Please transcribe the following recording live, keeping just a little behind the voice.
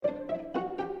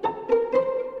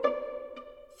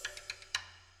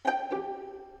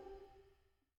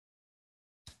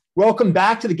Welcome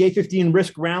back to the Gate 15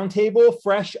 Risk Roundtable,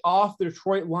 fresh off the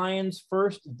Detroit Lions'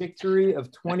 first victory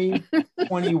of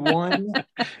 2021.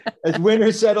 As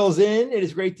winter settles in, it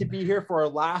is great to be here for our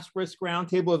last Risk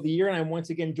Roundtable of the year, and I'm once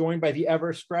again joined by the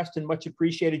ever-stressed and much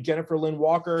appreciated Jennifer Lynn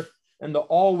Walker and the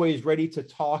always ready to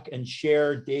talk and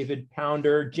share David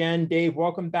Pounder. Jen, Dave,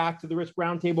 welcome back to the Risk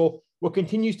Roundtable, what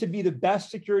continues to be the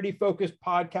best security-focused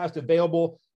podcast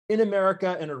available in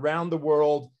America and around the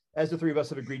world, as the three of us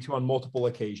have agreed to on multiple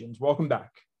occasions. Welcome back.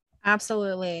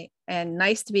 Absolutely. And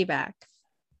nice to be back.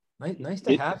 Nice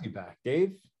to have you back,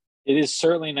 Dave. It is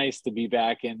certainly nice to be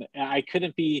back. And I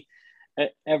couldn't be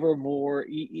ever more,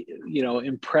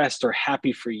 impressed or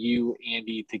happy for you,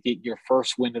 Andy, to get your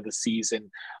first win of the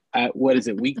season. What is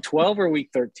it, week 12 or week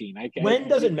 13? When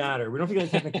doesn't matter. We don't think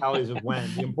of the technicalities of when.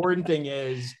 The important thing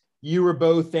is you were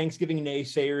both Thanksgiving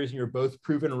naysayers and you're both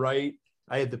proven right.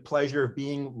 I had the pleasure of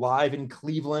being live in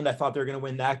Cleveland. I thought they were going to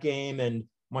win that game, and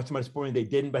much to my disappointment, they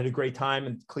didn't, but I had a great time.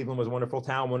 And Cleveland was a wonderful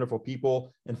town, wonderful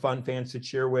people, and fun fans to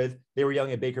cheer with. They were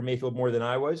yelling at Baker Mayfield more than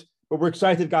I was, but we're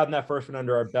excited to have gotten that first one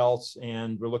under our belts,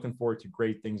 and we're looking forward to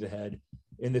great things ahead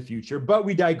in the future. But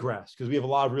we digress because we have a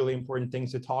lot of really important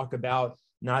things to talk about.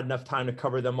 Not enough time to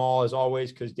cover them all, as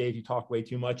always, because Dave, you talk way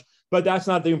too much. But that's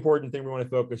not the important thing we want to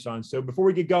focus on. So before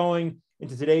we get going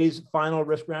into today's final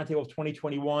Risk Roundtable of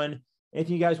 2021,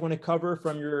 anything you guys want to cover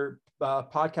from your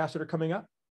podcasts that are coming up?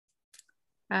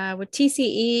 With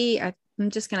TCE, I'm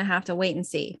just going to have to wait and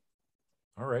see.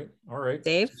 All right.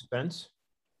 Dave? Suspense.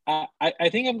 I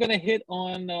think I'm going to hit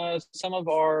on some of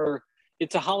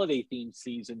it's a holiday themed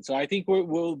season. So I think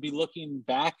we'll be looking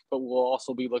back, but we'll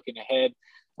also be looking ahead.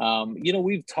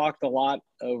 We've talked a lot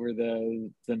over the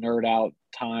nerd out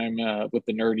time with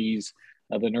the nerdies,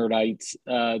 the nerdites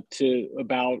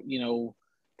about,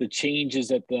 the changes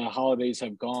that the holidays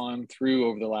have gone through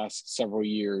over the last several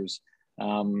years.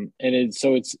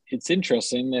 It's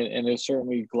interesting, and it's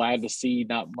certainly glad to see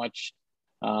not much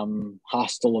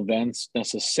hostile events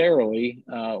necessarily,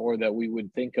 or that we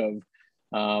would think of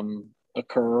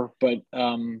occur, but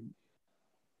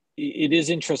it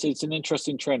is interesting. It's an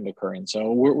interesting trend occurring.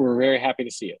 So we're very happy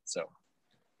to see it. So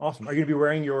awesome. Are you going to be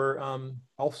wearing your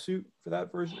elf suit for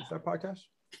that version of that podcast?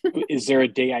 Is there a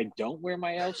day I don't wear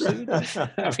my elf suit?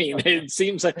 I mean, it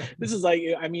seems like this is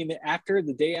after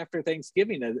the day after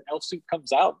Thanksgiving, an elf suit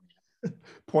comes out.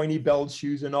 Pointy belt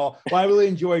shoes and all. Well, I really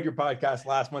enjoyed your podcast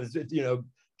last month.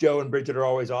 Joe and Bridget are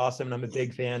always awesome. And I'm a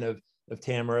big fan of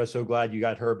Tamara. So glad you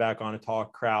got her back on to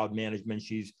talk crowd management.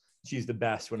 She's the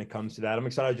best when it comes to that. I'm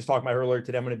excited. I just talked about her earlier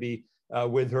today. I'm going to be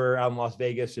with her out in Las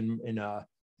Vegas in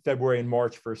February and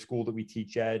March for a school that we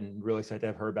teach at, and really excited to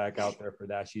have her back out there for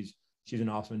that. She's an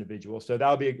awesome individual. So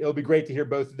it'll be great to hear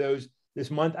both of those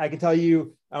this month. I can tell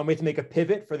you, we have to make a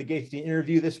pivot for the Gate 15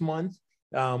 interview this month.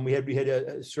 We had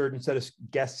a certain set of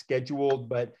guests scheduled,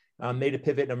 but made a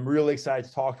pivot. And I'm really excited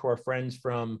to talk to our friends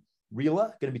from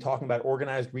RELA. Going to be talking about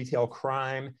organized retail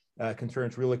crime.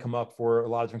 Concerns really come up for a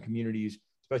lot of different communities,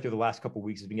 especially over the last couple of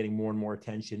weeks. Has been getting more and more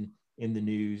attention in the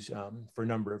news for a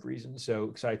number of reasons. So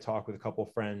excited to talk with a couple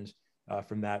of friends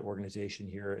from that organization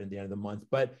here at the end of the month.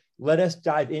 But let us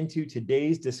dive into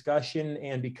today's discussion.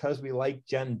 And because we like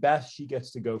Jen best, she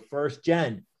gets to go first.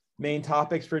 Jen, main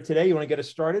topics for today. You want to get us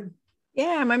started?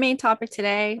 Yeah, my main topic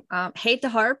today, hate to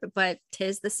harp, but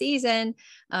 'tis the season.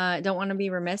 Don't want to be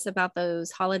remiss about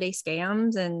those holiday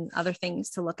scams and other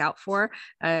things to look out for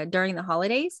during the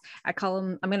holidays. I call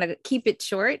them, I'm going to keep it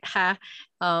short. I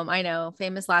know,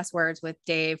 famous last words with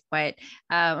Dave, but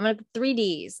I'm going to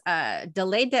 3Ds,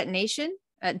 delayed detonation,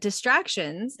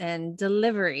 distractions, and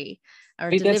delivery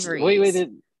or deliveries.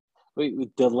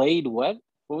 Wait, delayed what?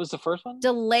 What was the first one?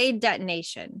 Delayed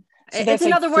detonation. So it's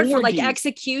another word for like 4Ds.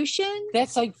 execution.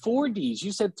 That's like 4Ds.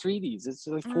 You said 3Ds. It's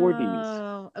like 4Ds.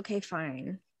 Oh, okay,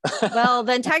 fine. Well,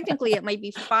 then technically it might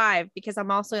be 5 because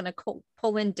I'm also going to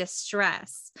pull in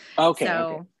distress. Okay.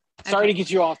 So, okay. Sorry to get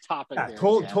you off topic. Yeah, there,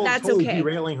 that's totally okay.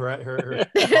 Derailing her.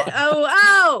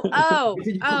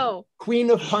 Oh. Queen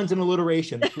of puns and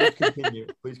alliteration.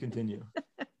 Please continue.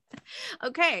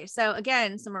 Okay. So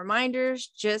again, some reminders,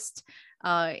 just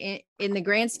in the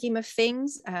grand scheme of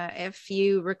things, if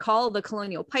you recall the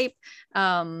Colonial pipeline,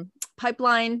 had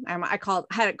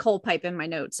a coal pipe in my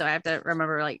notes, so I have to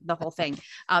remember like the whole thing.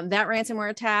 That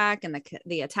ransomware attack and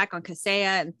the attack on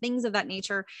Kaseya and things of that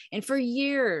nature. And for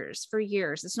years,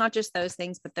 it's not just those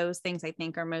things, but those things I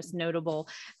think are most notable.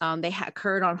 They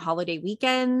occurred on holiday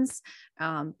weekends,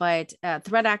 but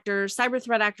cyber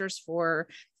threat actors for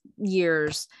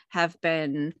years have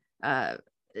been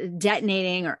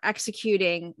detonating or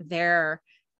executing their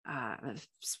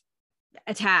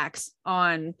attacks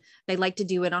on, they like to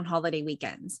do it on holiday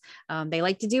weekends. They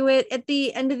like to do it at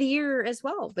the end of the year as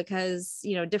well, because,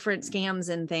 different scams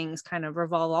and things kind of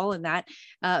revolve all in that,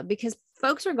 because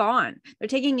folks are gone. They're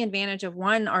taking advantage of,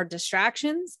 one, our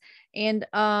distractions. And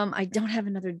I don't have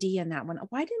another D in that one.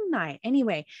 Why didn't I?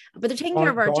 Anyway, but they're taking care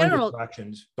of our general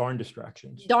darn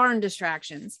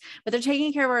distractions. But they're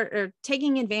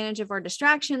taking advantage of our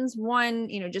distractions. One,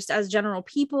 just as general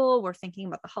people, we're thinking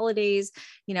about the holidays.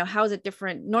 How is it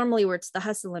different? Normally, where it's the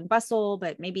hustle and bustle,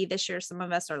 but maybe this year some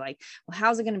of us are like, well,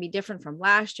 how's it going to be different from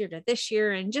last year to this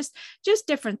year? And just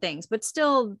different things, but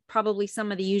still probably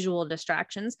some of the usual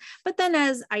distractions. But then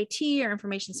as IT or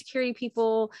information security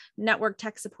people, network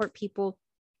tech support people,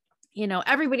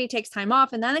 everybody takes time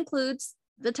off, and that includes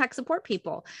the tech support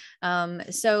people.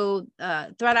 So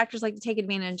threat actors like to take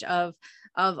advantage of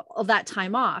that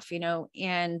time off,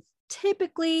 and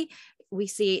typically we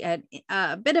see a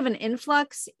bit of an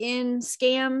influx in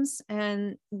scams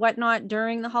and whatnot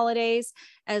during the holidays,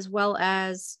 as well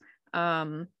as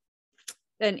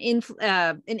an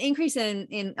increase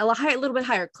in a little bit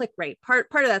higher click rate. Part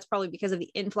of that's probably because of the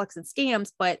influx in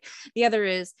scams, but the other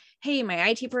is, hey, my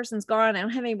IT person's gone, I don't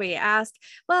have anybody to ask.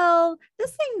 Well,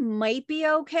 this thing might be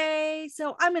okay,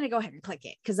 so I'm going to go ahead and click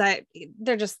it, because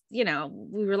they're just,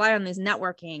 we rely on this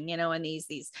networking, and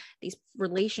these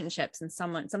relationships, and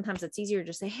sometimes it's easier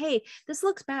to say, hey, this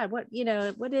looks bad, what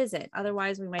is it?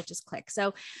 Otherwise we might just click.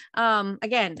 So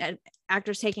again,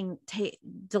 actors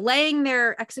delaying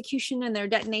their execution and their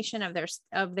detonation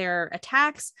of their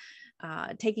attacks,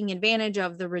 taking advantage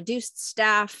of the reduced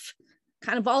staff,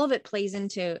 kind of all of it plays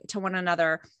into one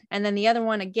another. And then the other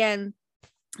one, again,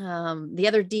 the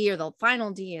other D, or the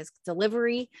final D, is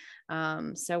delivery.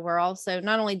 So we're also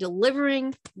not only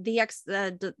delivering the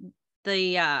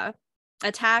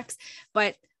attacks,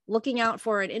 but looking out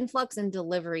for an influx in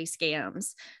delivery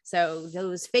scams. So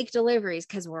those fake deliveries,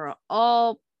 because we're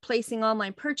all making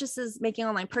online purchases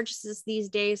these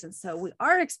days. And so we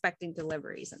are expecting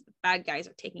deliveries, and the bad guys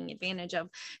are taking advantage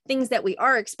of things that we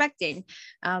are expecting.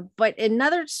 But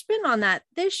another spin on that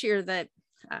this year, that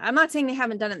I'm not saying they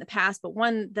haven't done it in the past, but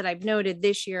one that I've noted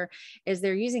this year is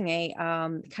they're using a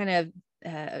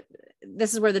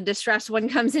this is where the distress one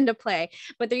comes into play,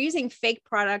 but they're using fake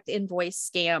product invoice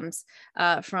scams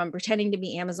from pretending to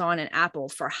be Amazon and Apple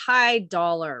for high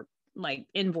dollar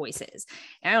invoices.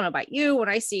 And I don't know about you, when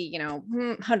I see,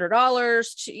 $100,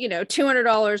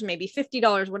 $200, maybe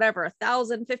 $50, whatever,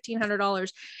 $1,000,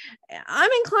 $1,500, I'm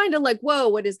inclined to whoa,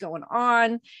 what is going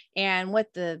on? And what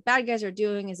the bad guys are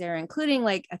doing is they're including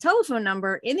a telephone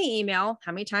number in the email.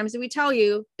 How many times do we tell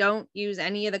you, don't use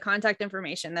any of the contact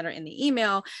information that are in the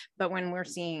email? But when we're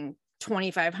seeing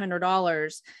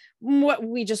 $2,500, what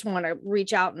we just want to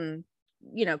reach out and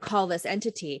call this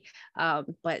entity.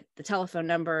 But the telephone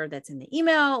number that's in the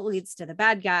email leads to the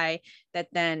bad guy, that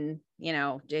then,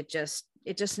 it just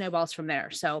snowballs from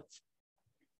there. So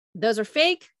those are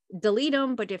fake, delete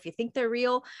them. But if you think they're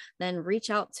real, then reach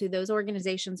out to those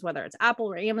organizations, whether it's Apple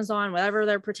or Amazon, whatever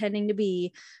they're pretending to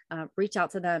be, reach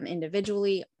out to them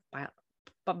individually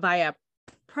via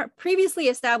previously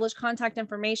established contact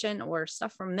information or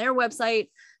stuff from their website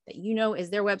that is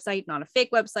their website, not a fake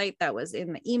website that was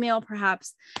in the email,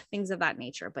 perhaps, things of that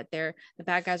nature. But the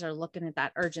bad guys are looking at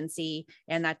that urgency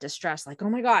and that distress, oh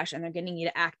my gosh, and they're getting you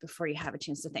to act before you have a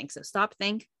chance to think. So stop,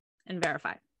 think, and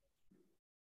verify.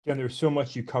 Jen, there's so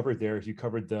much you covered there, as you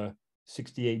covered the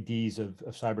 68 Ds of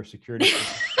cybersecurity.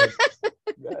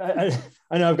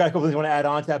 I know I've got a couple things I want to add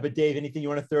on to that, but Dave, anything you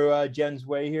want to throw Jen's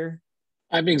way here?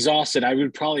 I'm exhausted. I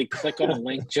would probably click on a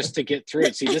link just to get through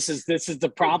it. See, this is the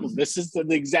problem. This is the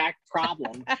exact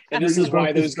problem, and this is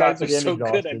why those guys are so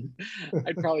good at.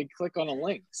 I'd probably click on a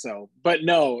link. So, but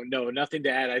no, nothing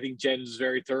to add. I think Jen is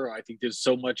very thorough. I think there's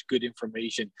so much good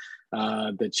information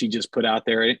that she just put out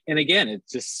there, and again,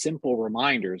 it's just simple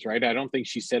reminders, right? I don't think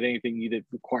she said anything that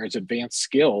requires advanced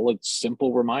skill. It's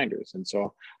simple reminders, and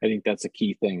so I think that's a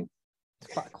key thing.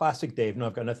 Classic Dave. No,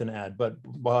 I've got nothing to add, but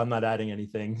I'm not adding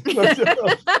anything.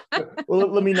 Well,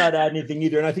 let me not add anything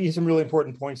either. And I think there's some really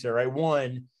important points there, right?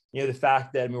 One, the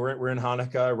fact that we're in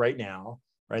Hanukkah right now,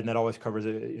 right? And that always covers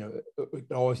it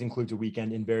always includes a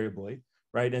weekend invariably,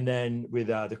 right? And then with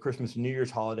the Christmas and New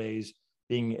Year's holidays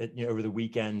being over the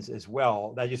weekends as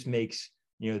well, that just makes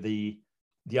the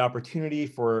opportunity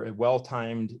for a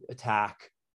well-timed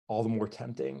attack all the more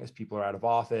tempting as people are out of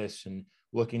office and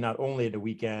looking not only at the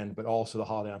weekend, but also the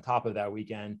holiday on top of that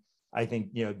weekend. I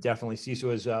think, definitely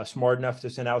CISO is smart enough to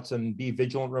send out some be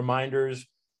vigilant reminders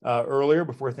earlier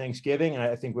before Thanksgiving. And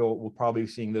I think we'll probably be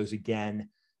seeing those again,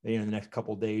 in the next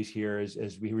couple of days here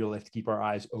as we really have to keep our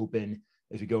eyes open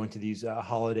as we go into these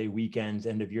holiday weekends,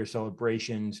 end of year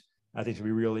celebrations. I think it's going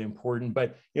to be really important.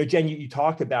 But, Jen, you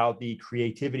talked about the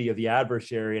creativity of the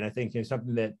adversary. And I think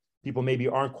something that people maybe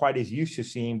aren't quite as used to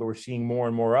seeing, but we're seeing more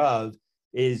and more of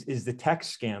is the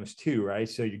text scams too, right?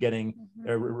 So you're getting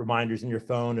reminders in your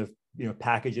phone of,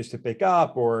 packages to pick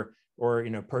up or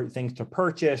things to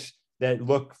purchase that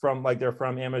look from like they're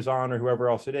from Amazon or whoever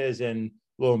else it is. And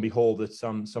lo and behold, it's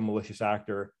some malicious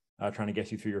actor trying to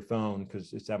get you through your phone,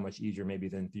 because it's that much easier maybe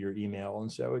than through your email.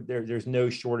 And so there's no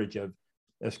shortage of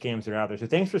scams that are out there. So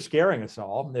thanks for scaring us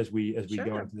all as we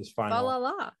go into this final. Fa la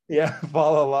la. Yeah, fa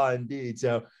la la indeed.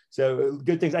 So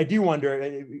good things. I do wonder,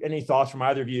 any thoughts from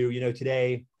either of you?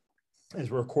 Today, as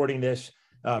we're recording this,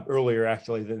 earlier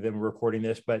actually than we're recording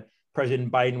this, but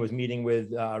President Biden was meeting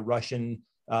with Russian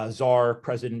Tsar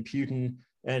President Putin,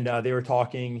 and they were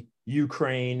talking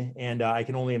Ukraine, and I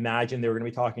can only imagine they were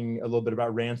going to be talking a little bit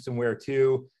about ransomware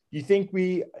too. Do you think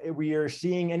we are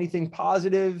seeing anything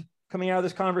positive coming out of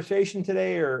this conversation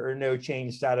today, or no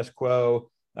change, status quo?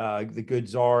 The good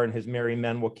Tsar and his merry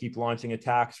men will keep launching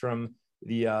attacks from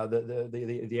the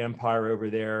empire over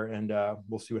there, and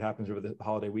we'll see what happens over the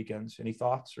holiday weekends. Any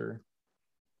thoughts or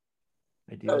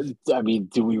ideas?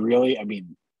 Do we really?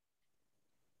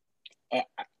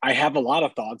 I have a lot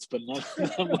of thoughts, but none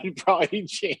of them would probably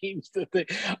change the thing.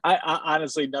 I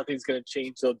honestly, nothing's going to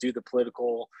change. They'll do the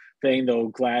political thing. They'll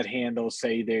glad hand. They'll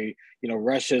say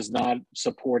Russia's not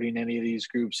supporting any of these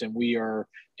groups, and we are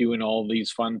doing all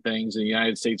these fun things. And the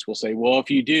United States will say, well, if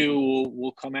you do,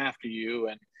 we'll come after you,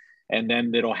 and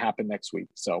then it'll happen next week.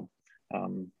 So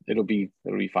it'll be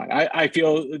fine. I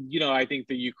feel, I think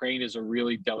the Ukraine is a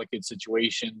really delicate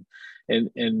situation,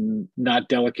 and not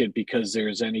delicate because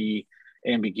there's any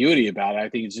ambiguity about it. I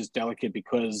think it's just delicate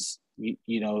because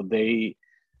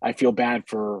I feel bad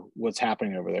for what's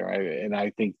happening over there, and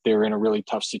I think they're in a really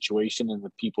tough situation, and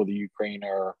the people of the Ukraine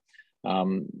are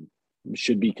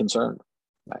should be concerned.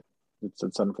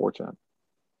 It's unfortunate.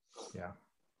 Yeah,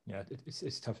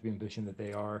 it's tough to be in the position that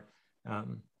they are.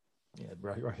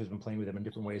 Russia's been playing with them in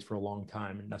different ways for a long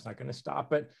time, and that's not going to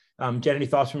stop. But Jen, any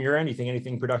thoughts from your end?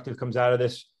 Anything productive comes out of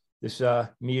this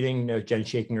meeting? No, Jen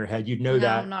shaking her head. You'd know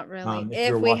that. No, not really.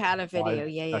 If we had a video,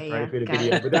 yeah. Right, if we had a got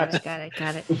video. it, But that's got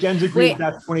it. Jen's agreed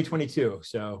that's 2022.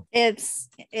 So it's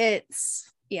going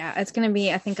to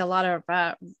be, I think, a lot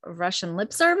of Russian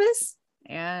lip service,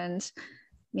 and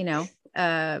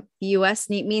U.S.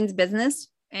 means business,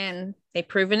 and they've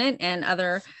proven it, and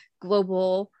other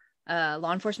global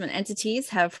law enforcement entities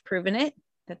have proven it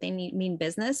that they mean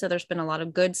business. So there's been a lot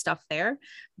of good stuff there.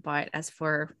 But as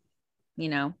for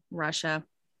Russia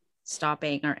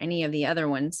stopping, or any of the other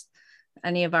ones,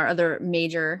 any of our other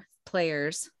major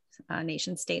players,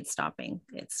 nation states stopping,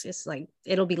 it's just like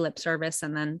it'll be lip service,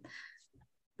 and then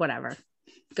whatever,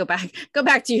 go back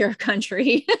to your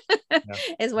country.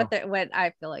 Is what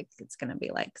I feel like it's going to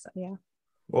be like. So yeah.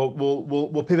 Well,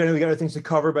 we'll pivot. We got other things to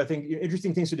cover, but I think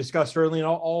interesting things to discuss early. And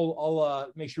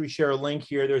I'll make sure we share a link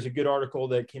here. There's a good article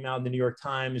that came out in the New York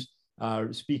Times,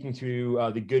 speaking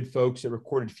to the good folks at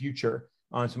Recorded Future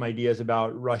on some ideas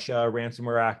about Russia,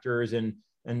 ransomware actors, and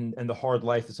the hard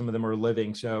life that some of them are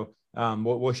living. So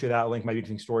we'll share that link. Might be an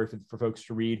interesting story for folks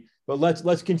to read. But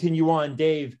let's continue on.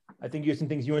 Dave, I think you have some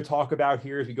things you want to talk about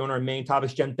here as we go into our main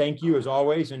topics. Jen, thank you as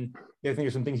always. And I think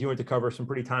there's some things you want to cover, some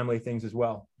pretty timely things as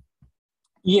well.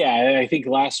 Yeah, I think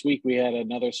last week we had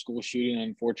another school shooting.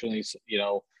 Unfortunately,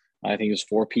 I think it was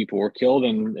 4 people were killed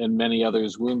and many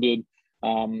others wounded.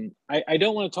 I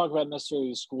don't want to talk about necessarily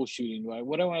the school shooting.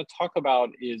 What I want to talk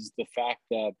about is the fact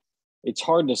that it's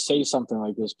hard to say something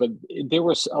like this, but there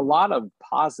was a lot of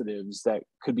positives that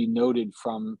could be noted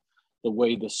from the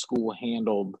way the school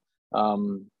handled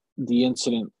the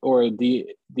incident, or the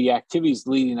activities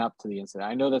leading up to the incident.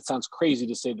 I know that sounds crazy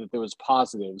to say that there was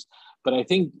positives, but I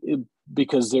think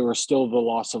because there was still the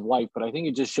loss of life, but I think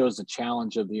it just shows the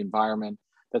challenge of the environment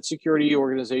that security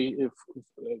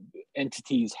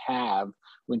entities have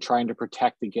when trying to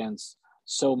protect against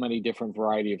so many different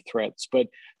variety of threats. But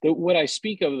what I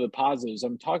speak of the positives,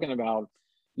 I'm talking about,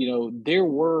 there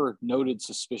were noted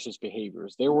suspicious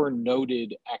behaviors. There were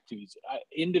noted activities.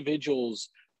 Individuals,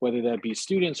 whether that be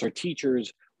students or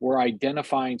teachers, were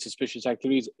identifying suspicious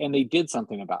activities, and they did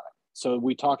something about it. So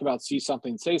we talk about see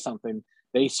something, say something.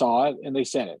 They saw it and they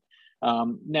said it.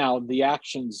 Now the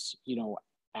actions,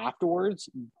 afterwards,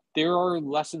 there are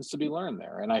lessons to be learned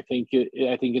there, and I think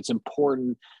it's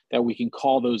important that we can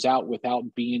call those out without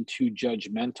being too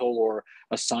judgmental or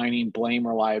assigning blame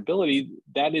or liability.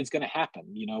 That is going to happen.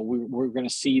 We're going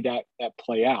to see that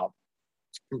play out.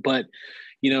 But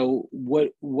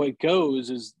what goes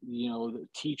is, the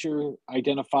teacher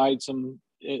identified some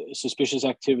suspicious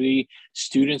activity.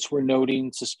 Students were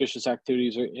noting suspicious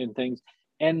activities and things.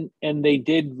 And they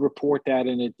did report that,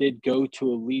 and it did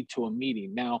lead to a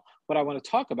meeting. Now, what I want to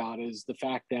talk about is the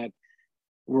fact that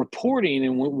reporting,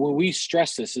 and when we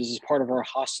stress this is part of our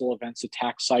hostile events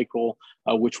attack cycle,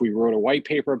 which we wrote a white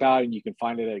paper about, and you can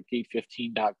find it at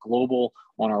gate15.global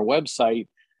on our website.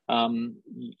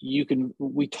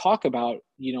 We talk about,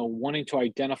 wanting to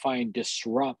identify and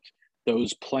disrupt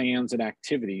those plans and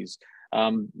activities.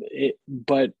 And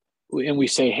we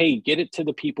say, hey, get it to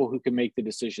the people who can make the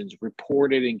decisions,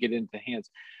 report it and get it into the hands.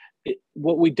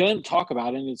 What we don't talk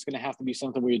about, and it's going to have to be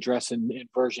something we address in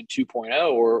version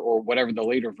 2.0 or whatever the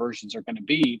later versions are going to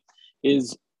be,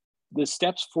 is the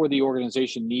steps for the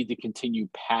organization need to continue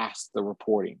past the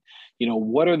reporting.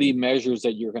 What are the measures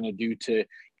that you're going to do to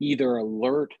either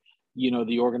alert,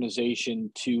 the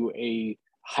organization to a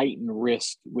heightened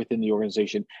risk within the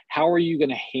organization? How are you going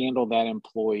to handle that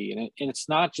employee? And it's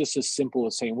not just as simple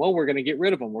as saying, well, we're going to get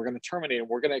rid of them, we're going to terminate them,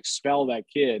 we're going to expel that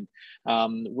kid,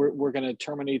 we're going to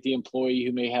terminate the employee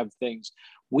who may have things.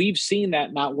 We've seen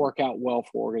that not work out well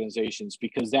for organizations,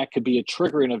 because that could be a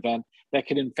triggering event that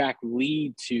could in fact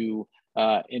lead to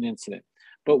an incident.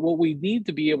 But what we need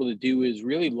to be able to do is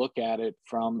really look at it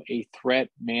from a threat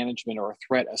management or a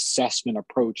threat assessment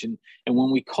approach. And when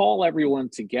we call everyone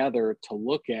together to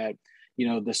look at,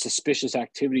 the suspicious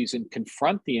activities and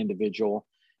confront the individual,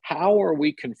 how are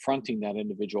we confronting that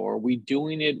individual? Are we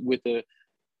doing it with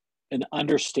an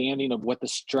understanding of what the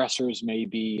stressors may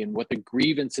be and what the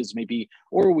grievances may be,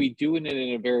 or are we doing it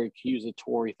in a very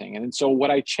accusatory thing? And so what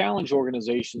I challenge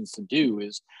organizations to do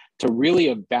is to really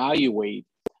evaluate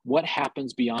what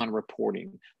happens beyond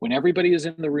reporting. When everybody is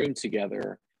in the room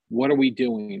together, what are we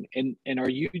doing? And are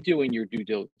you doing your due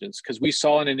diligence? Because we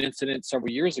saw in an incident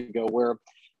several years ago where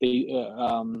they,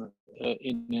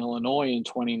 in Illinois in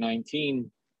 2019,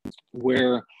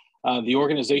 where the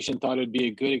organization thought it'd be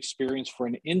a good experience for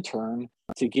an intern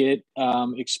to get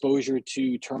exposure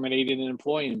to terminating an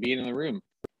employee and being in the room.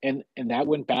 And that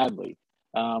went badly.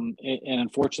 And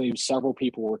unfortunately, several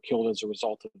people were killed as a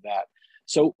result of that.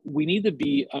 So we need to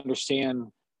be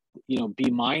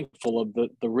mindful of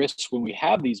the risks when we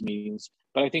have these meetings,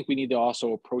 but I think we need to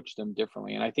also approach them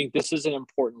differently. And I think this is an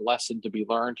important lesson to be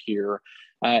learned here.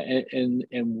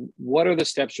 And what are the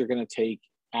steps you're going to take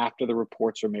after the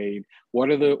reports are made? What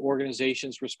are the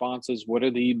organization's responses? What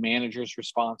are the manager's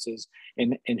responses?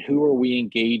 And who are we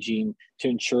engaging to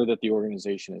ensure that the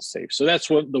organization is safe? So that's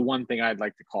the one thing I'd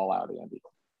like to call out, Andy.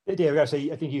 Hey, Dave, I gotta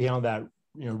say, I think you handled that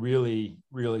really,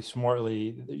 really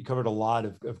smartly. You covered a lot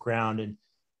of ground, and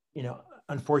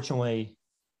unfortunately,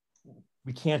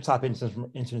 we can't stop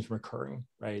incidents from occurring.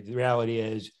 Right. The reality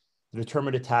is, the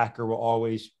determined attacker will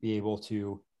always be able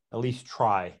to at least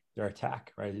try their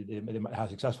attack. Right. How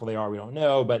successful they are, we don't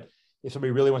know. But if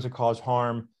somebody really wants to cause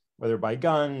harm, whether by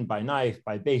gun, by knife,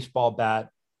 by baseball bat,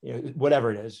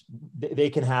 whatever it is, they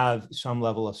can have some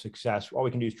level of success. All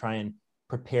we can do is try and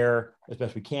prepare as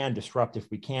best we can, disrupt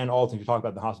if we can, all the things we talk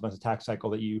about, the hostile events attack cycle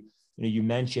that you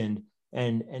mentioned.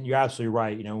 And you're absolutely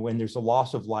right. When there's a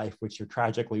loss of life, which there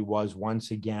tragically was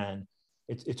once again,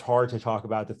 it's hard to talk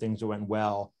about the things that went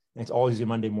well. And it's always a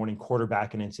Monday morning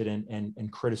quarterback an incident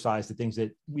and criticize the things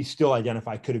that we still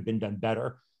identify could have been done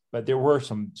better. But there were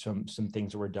some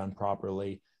things that were done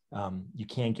properly. You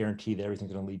can't guarantee that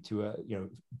everything's going to lead to a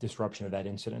disruption of that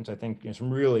incident. So I think some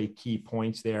really key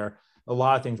points there. A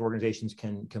lot of things organizations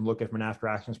can look at from an after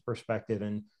actions perspective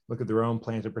and look at their own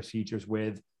plans and procedures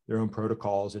with their own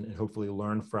protocols and hopefully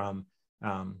learn from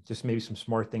just maybe some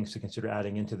smart things to consider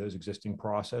adding into those existing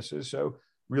processes. So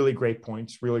really great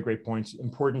points,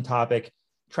 important topic,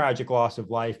 tragic loss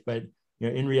of life, but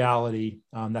in reality,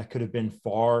 that could have been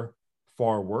far,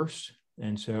 far worse.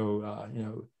 And so,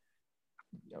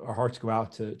 our hearts go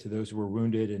out to those who were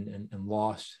wounded and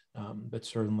lost, but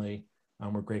certainly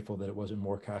we're grateful that it wasn't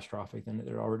more catastrophic than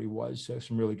it already was. So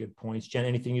some really good points. Jen,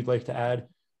 anything you'd like to add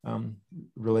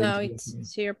related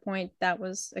to your point? That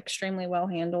was extremely well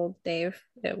handled, Dave.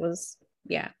 It was,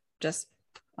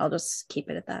 I'll just keep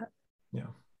it at that. Yeah.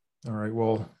 All right.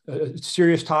 Well,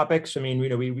 serious topics. I mean,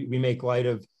 we make light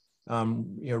of,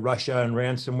 Russia and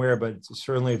ransomware, but it's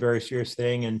certainly a very serious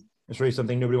thing. And it's really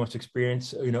something nobody wants to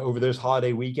experience, over those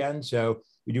holiday weekends. So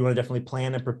we do want to definitely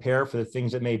plan and prepare for the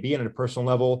things that may be. And at a personal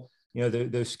level,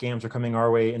 those scams are coming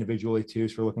our way individually too.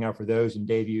 So we're looking out for those. And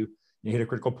Dave, you hit a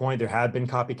critical point. There have been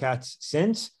copycats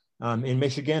since in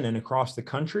Michigan and across the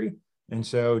country. And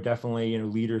so definitely,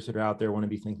 leaders that are out there want to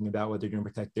be thinking about what they're going to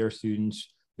protect their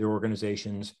students, their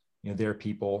organizations, their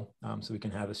people, so we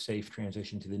can have a safe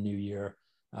transition to the new year.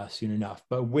 soon enough.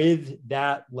 But with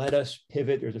that, let us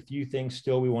pivot. There's a few things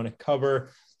still we want to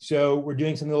cover. So we're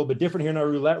doing something a little bit different here in our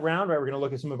roulette round, right? We're going to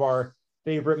look at some of our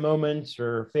favorite moments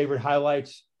or favorite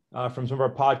highlights from some of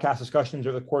our podcast discussions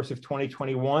over the course of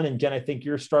 2021. And Jen, I think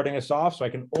you're starting us off, so I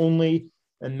can only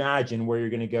imagine where you're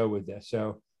going to go with this.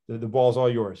 So the ball's all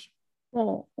yours.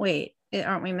 Well, wait,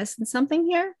 aren't we missing something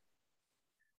here?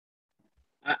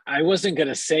 I wasn't going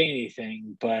to say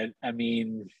anything, but I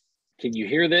mean, can you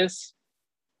hear this?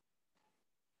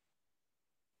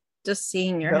 Just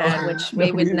seeing your head, which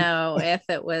we would know if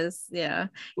it was, your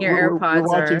AirPods. We're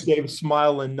watching Dave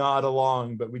smile and nod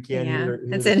along, but we can't hear.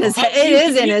 It's in his head. It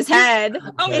is in his head.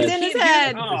 It's in his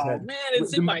head. Oh man,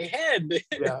 it's in my head.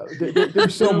 Yeah,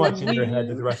 there's so much in your head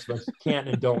that the rest of us can't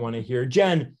and don't want to hear.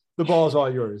 Jen, the ball is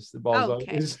all yours. The ball is all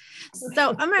yours. So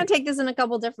I'm going to take this in a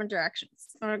couple different directions,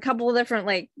 or a couple of different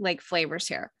like flavors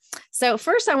here. So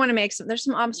first, I want to make there's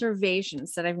some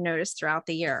observations that I've noticed throughout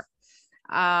the year.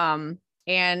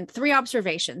 And 3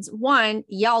 observations. 1,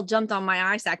 y'all jumped on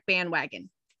my ISAC bandwagon.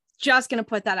 Just going to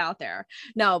put that out there.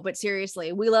 No, but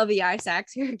seriously, we love the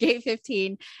ISACs here at Gate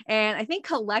 15. And I think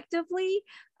collectively,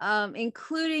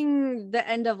 including the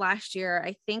end of last year,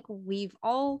 I think we've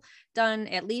all done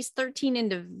at least 13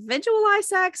 individual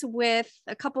ISACs with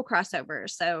a couple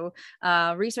crossovers. So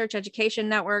research education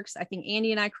networks, I think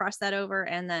Andy and I crossed that over,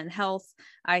 and then health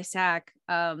ISAC,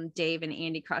 Dave and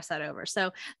Andy crossed that over.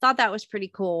 So thought that was pretty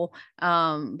cool.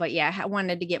 But yeah, I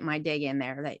wanted to get my dig in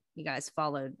there that you guys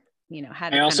followed.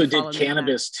 I also did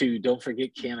cannabis too. Don't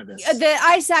forget cannabis. The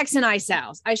ISACs and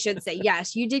ISALs, I should say.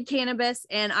 Yes, you did cannabis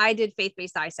and I did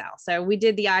faith-based ISAL. So we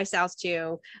did the ISALs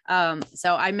too.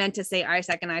 So I meant to say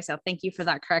ISAC and ISAL. Thank you for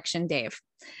that correction, Dave.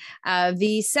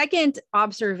 The second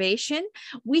observation,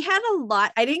 we had a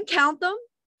lot, I didn't count them,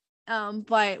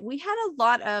 but we had a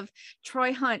lot of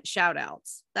Troy Hunt shout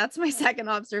outs. That's my second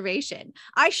observation.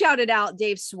 I shouted out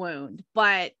Dave swooned,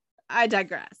 but I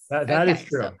digress. That is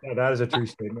true. So, yeah, that is a true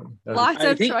statement. Lots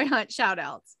of Troy Hunt shout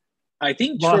outs. I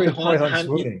think Troy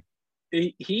Hunt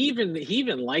he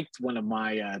even liked one of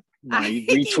my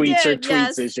retweets or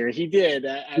tweets this year. He did.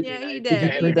 He did.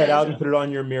 Did you print that out and put it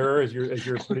on your mirror as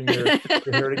you're putting your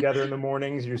hair together in the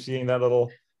mornings? You're seeing that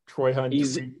little Troy Hunt.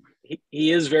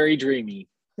 He is very dreamy.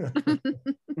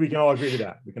 We can all agree to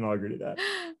that.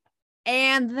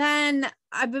 And then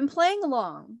I've been playing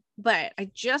along, but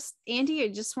Andy, I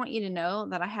just want you to know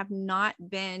that I have not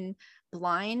been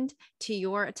blind to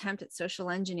your attempt at social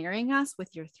engineering us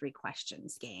with your 3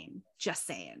 questions game. Just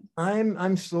saying.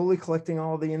 I'm slowly collecting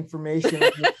all the information,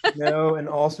 and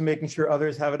also making sure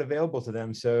others have it available to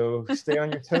them. So stay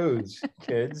on your toes,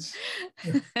 kids.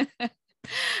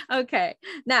 Okay.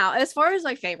 Now, as far as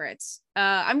my favorites,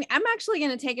 I'm actually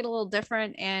going to take it a little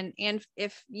different, and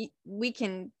if we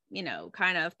can,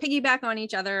 kind of piggyback on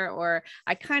each other, or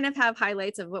I kind of have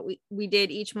highlights of what we did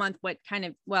each month,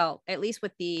 at least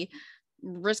with the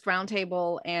Risk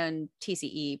Roundtable and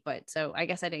TCE, but so I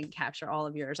guess I didn't capture all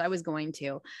of yours. I was going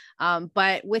to,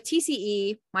 but with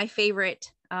TCE, my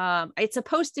favorite, it's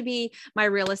supposed to be my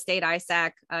real estate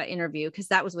ISAC interview, because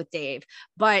that was with Dave,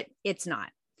 but it's not.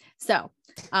 So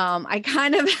I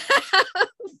kind of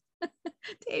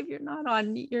Dave,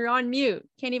 you're on mute.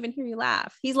 Can't even hear you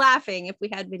laugh. He's laughing. If we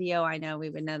had video, I know we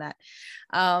would know that.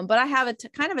 But I have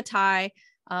kind of a tie.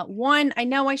 One, I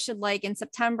know I should like in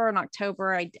September and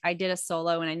October, I did a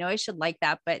solo, and I know I should like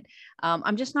that, but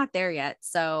I'm just not there yet.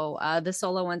 So the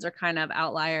solo ones are kind of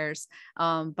outliers.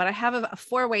 But I have a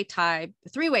 3-way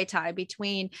tie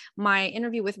between my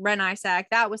interview with Ren Isaac.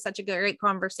 That was such a great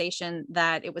conversation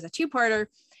that it was a 2-parter.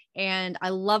 And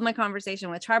I love my conversation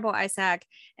with Tribal Isaac.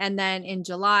 And then in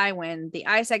July, when the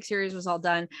Isaac series was all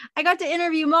done, I got to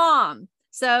interview Mom.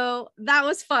 So that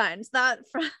was fun. So that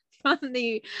from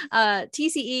the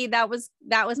TCE, that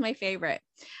was my favorite.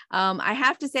 I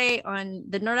have to say, on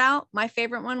the Nerd Out, my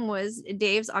favorite one was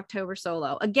Dave's October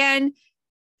solo. Again,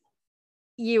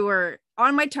 you were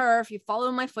on my turf, you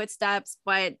followed my footsteps,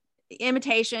 but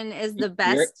imitation is the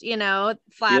best,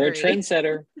 flattery. You're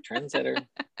a trendsetter.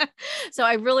 So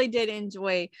I really did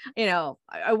enjoy,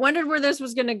 I wondered where this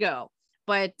was going to go,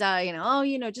 but I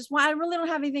really don't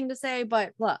have anything to say,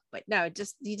 but no,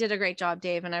 you did a great job,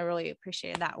 Dave. And I really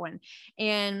appreciated that one.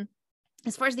 And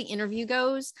as far as the interview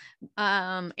goes,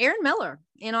 Aaron Miller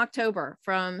in October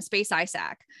from Space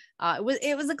ISAC.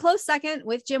 It was a close second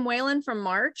with Jim Whalen from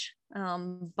March.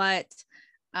 But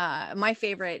my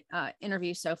favorite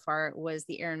interview so far was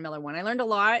the Aaron Miller one. I learned a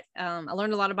lot. I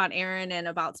learned a lot about Aaron and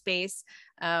about space.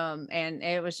 And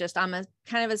it was just, I'm a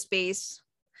kind of a space.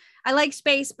 I like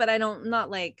space, but I'm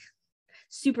not like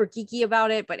super geeky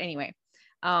about it. But anyway,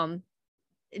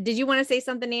 Did you want to say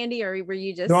something, Andy, or were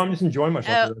you just? No, I'm just enjoying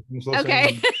myself.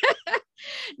 Okay.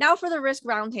 Now for the Risk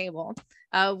Roundtable.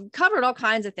 Covered all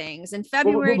kinds of things. In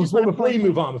February, before you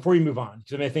move on,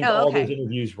 because I think all those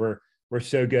interviews were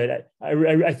so good.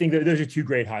 I think that those are two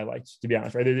great highlights, to be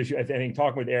honest, right? I think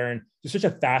talking with Aaron, it's such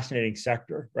a fascinating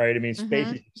sector, right? I mean, space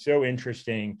is so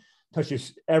interesting,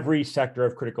 touches every sector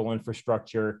of critical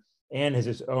infrastructure and has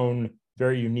its own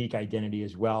very unique identity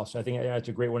as well. So I think that's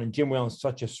a great one. And Jim Whalen's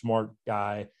such a smart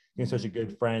guy, and such a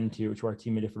good friend to our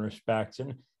team in different respects,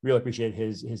 and really appreciate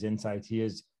his insights. He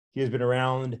has been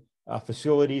around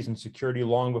facilities and security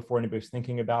long before anybody's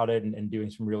thinking about it, and doing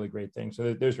some really great things.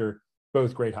 So those are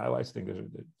both great highlights. I think those are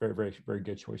very, very, very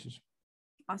good choices.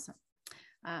 Awesome.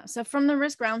 So from the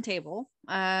Risk Roundtable,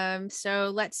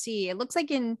 so let's see. It looks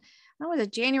like in, I don't know, was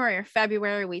it January or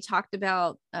February, we talked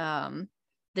about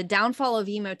the downfall of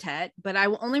Emotet, but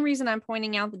only reason I'm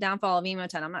pointing out the downfall of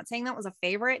Emotet, I'm not saying that was a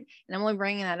favorite, and I'm only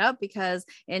bringing that up because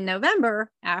in November,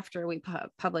 after we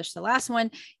published the last one,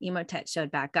 Emotet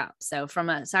showed back up. So from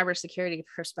a cybersecurity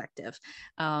perspective,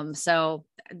 so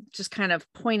just kind of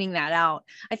pointing that out.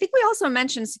 I think we also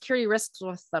mentioned security risks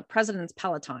with the president's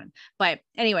Peloton, but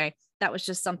anyway, that was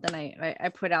just something I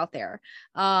put out there.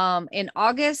 In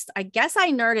August, I guess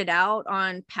I nerded out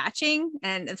on patching.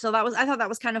 And so I thought that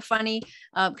was kind of funny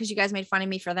because you guys made fun of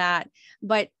me for that.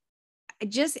 But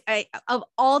of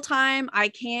all time,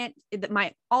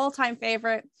 my all time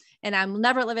favorite, and I'll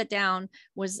never live it down,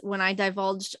 was when I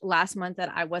divulged last month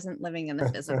that I wasn't living in the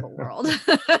physical world.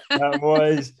 that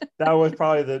was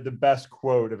probably the best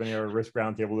quote of any of our Risk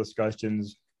Roundtable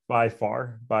discussions. By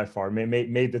far,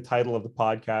 made the title of the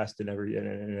podcast and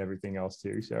everything else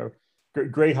too. So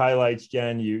great highlights,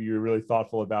 Jen. You're really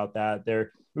thoughtful about that.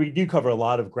 We do cover a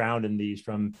lot of ground in these,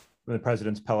 from the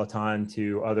president's Peloton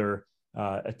to other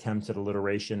attempts at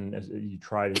alliteration, as you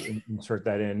try to insert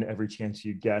that in every chance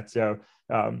you get. So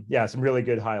some really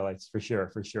good highlights for sure.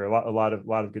 A lot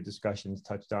of good discussions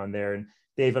touched on there. And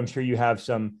Dave, I'm sure you have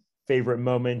some favorite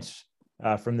moments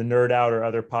from the Nerd Out or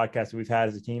other podcasts that we've had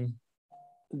as a team.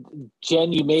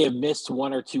 Jen, you may have missed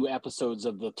one or two episodes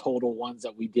of the total ones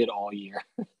that we did all year.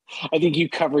 I think you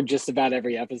covered just about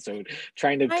every episode,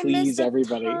 trying to please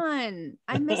everybody.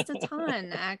 I missed a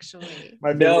ton, actually.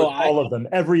 My favorite was all of them,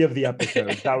 every of the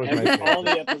episodes. That was my favorite. All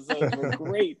the episodes were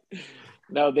great.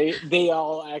 No, they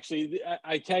all actually,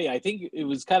 I tell you, I think it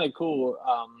was kind of cool.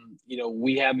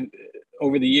 We have,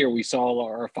 over the year, we saw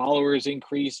our followers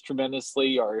increase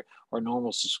tremendously, our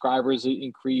normal subscribers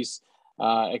increase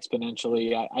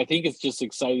exponentially. I think it's just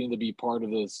exciting to be part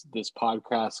of this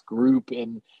podcast group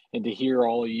and to hear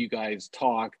all of you guys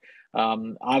talk.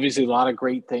 Obviously, a lot of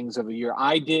great things over the year.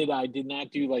 I did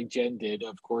not do like Jen did.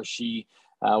 Of course, she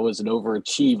was an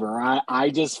overachiever.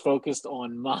 I just focused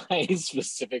on my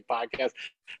specific podcast,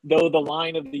 though the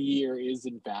line of the year is,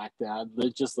 in fact,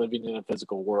 just living in a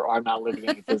physical world. I'm not living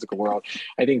in a physical world.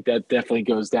 I think that definitely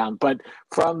goes down. But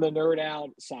from the Nerd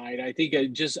Out side, I think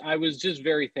I was just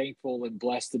very thankful and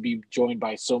blessed to be joined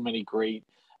by so many great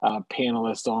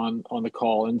panelists on the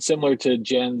call. And similar to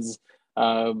Jen's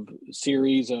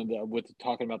series and with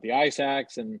talking about the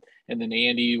ISACs and then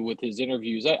Andy with his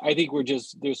interviews, I think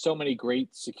there's so many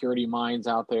great security minds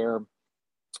out there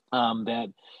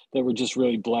that we're just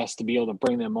really blessed to be able to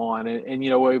bring them on. And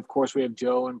of course we have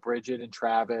Joe and Bridget and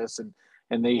Travis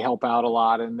and they help out a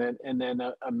lot. And then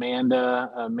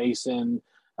Amanda, Mason,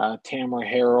 Tamara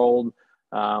Harold,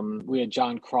 we had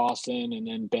John Crossan and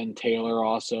then Ben Taylor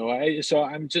also. So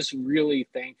I'm just really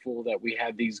thankful that we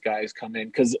had these guys come in,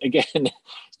 because again,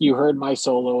 you heard my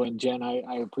solo, and Jen,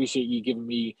 I appreciate you giving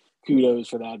me kudos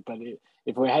for that. But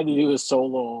if we had to do a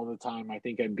solo all the time, I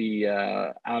think I'd be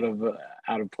out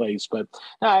of place. But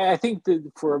I think that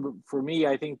for me,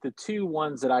 I think the two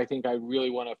ones that I think I really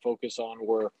want to focus on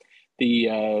were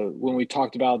when we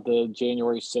talked about the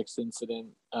January 6th incident,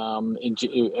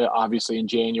 obviously in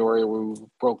January, we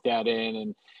broke that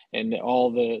in, and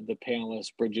all the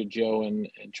panelists, Bridget, Joe, and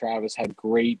Travis, had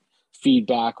great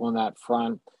feedback on that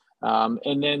front.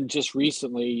 And then just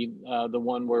recently, the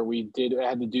one where I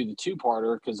had to do the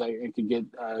two-parter because I could get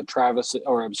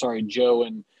Joe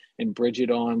and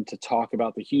Bridget on to talk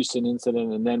about the Houston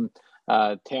incident, and then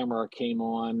Tamara came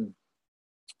on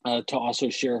to also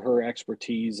share her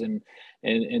expertise and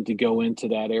to go into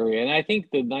that area. And I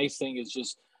think the nice thing is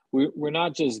just we're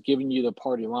not just giving you the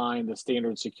party line, the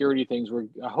standard security things. We're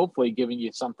hopefully giving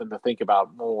you something to think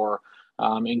about more,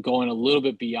 and going a little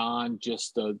bit beyond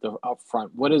just the upfront.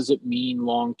 What does it mean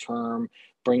long term?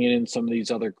 Bringing in some of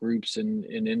these other groups and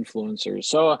influencers.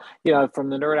 So from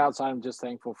the Nerd Outside, I'm just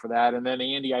thankful for that. And then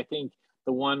Andy, I think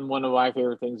one of my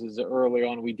favorite things is that early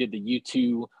on we did the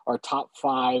U2, our top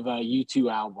 5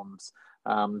 U2 albums.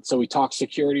 So we talked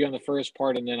security on the first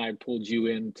part, and then I pulled you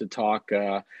in to talk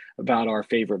about our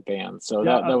favorite band. So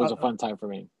that was a fun time for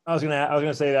me. I was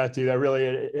gonna say that too. That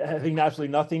really, I think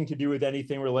absolutely nothing to do with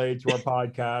anything related to our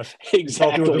podcast.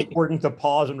 Exactly. It was important to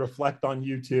pause and reflect on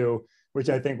U2, which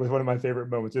I think was one of my favorite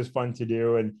moments. It was fun to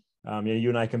do, and you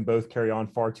and I can both carry on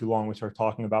far too long. We start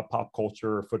talking about pop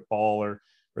culture or football or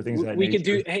things of that we nature. could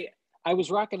do. Hey, I was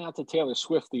rocking out to Taylor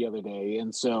Swift the other day,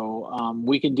 and so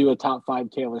we can do a top 5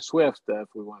 Taylor Swift if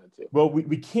we wanted to. Well,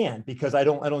 we can't, because I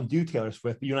don't do Taylor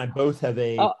Swift. But you and I both have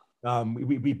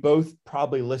we both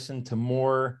probably listen to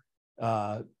more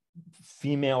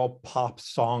female pop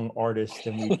song artists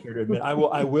than we care to admit. I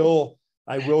will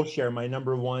share my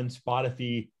number 1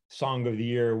 Spotify song of the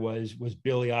year was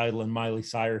Billy Idol and Miley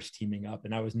Cyrus teaming up,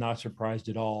 and I was not surprised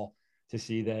at all to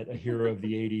see that a hero of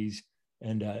the 80s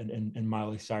and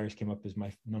Miley Cyrus came up as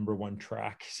my number 1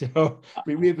 track. So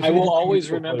I will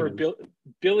always remember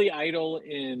Billy Idol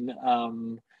in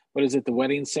what is it, The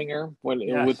Wedding Singer, when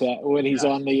he's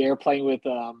on the airplane with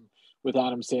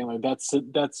Adam Sandler.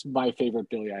 That's my favorite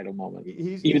Billy Idol moment.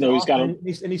 He's awesome.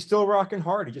 He's still rocking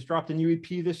hard. He just dropped a new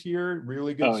EP this year.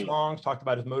 Really good songs. Yeah. Talked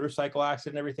about his motorcycle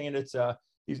accident and everything, and it's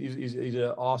he's an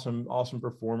awesome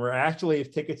performer. I actually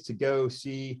have tickets to go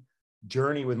see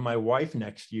Journey with my wife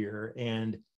next year,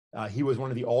 and he was one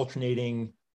of the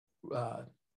alternating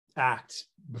acts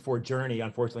before Journey.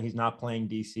 Unfortunately, he's not playing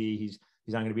DC. He's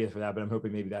not going to be there for that, but I'm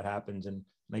hoping maybe that happens and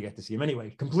I get to see him.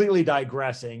 Anyway, completely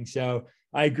digressing. So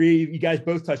I agree. You guys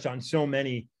both touched on so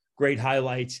many great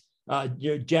highlights.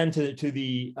 Jen, to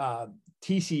the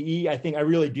TCE, I think I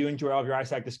really do enjoy all of your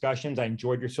ISAC discussions. I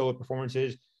enjoyed your solo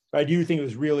performances, but I do think it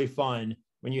was really fun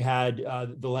when you had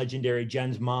the legendary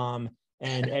Jen's mom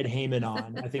and Ed Heyman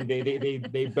on. I think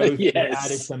they both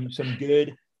added some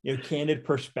good, candid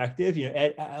perspective.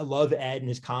 Ed, I love Ed and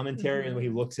his commentary and the way he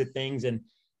looks at things, and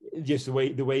just the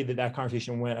way that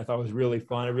conversation went, I thought was really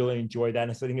fun. I really enjoyed that.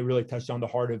 And so I think it really touched on the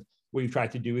heart of what you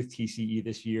tried to do with TCE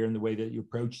this year and the way that you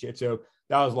approached it. So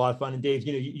that was a lot of fun. And Dave,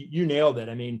 you nailed it.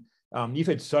 I mean, you've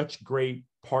had such great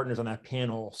partners on that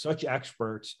panel, such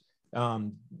experts.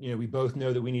 We both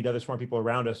know that we need other smart people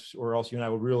around us, or else you and I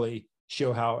will really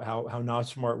show how not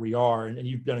smart we are. And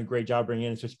you've done a great job bringing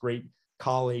in such great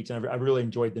colleagues. And I've really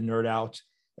enjoyed the nerd out.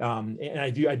 And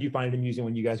I do find it amusing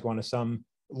when you guys go on to some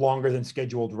longer than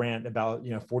scheduled rant about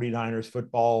 49ers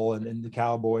football and the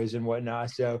Cowboys and whatnot.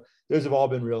 So those have all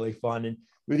been really fun. And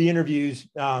with the interviews,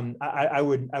 I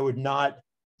would not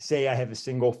say I have a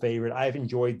single favorite. I've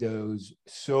enjoyed those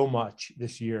so much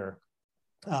this year.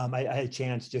 I had a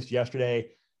chance just yesterday,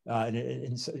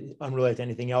 and unrelated to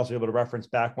anything else, to be able to reference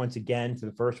back once again to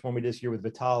the first one we did this year with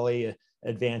Vitali,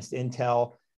 Advanced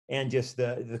Intel. And just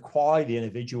the quality of the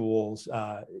individuals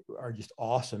are just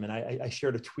awesome. And I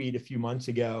shared a tweet a few months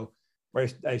ago where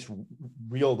I just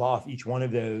reeled off each one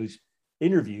of those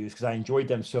interviews because I enjoyed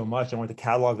them so much. I wanted to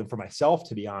catalog them for myself,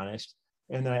 to be honest.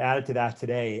 And then I added to that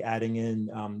today, adding in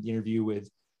the interview with,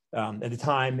 at the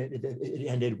time, it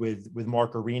ended with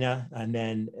Mark Arena. And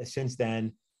then since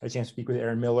then, I had a chance to speak with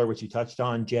Aaron Miller, which you touched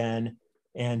on, Jen.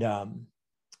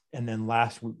 And then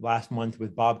last month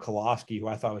with Bob Kolofsky, who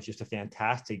I thought was just a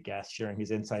fantastic guest, sharing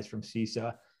his insights from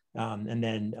CISA. And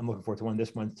then I'm looking forward to one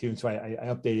this month too. And so I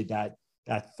updated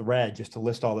that thread just to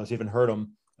list all those. You haven't heard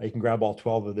them, you can grab all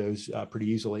 12 of those pretty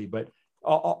easily. But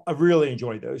I've really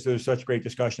enjoyed those. Those are such great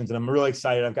discussions, and I'm really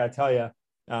excited. I've got to tell you,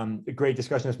 a great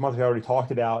discussion this month we already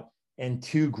talked about, and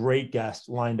 2 great guests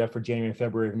lined up for January and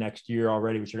February of next year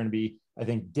already, which are going to be, I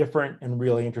think, different and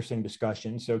really interesting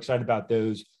discussions. So excited about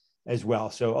those as well.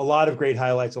 So a lot of great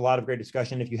highlights, a lot of great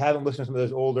discussion. If you haven't listened to some of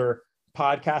those older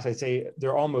podcasts, I'd say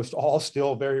they're almost all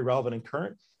still very relevant and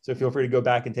current. So feel free to go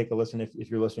back and take a listen if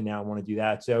you're listening now and want to do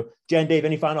that. So Jen, Dave,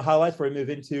 any final highlights before we move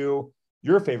into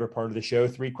your favorite part of the show?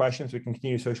 3 questions we can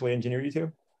continue to socially engineer you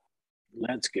to.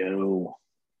 Let's go.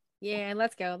 Yeah,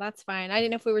 let's go. That's fine. I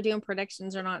didn't know if we were doing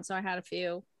predictions or not, so I had a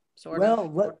few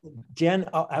Jen,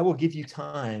 I will give you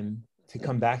time to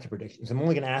come back to predictions. I'm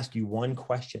only going to ask you one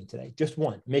question today, just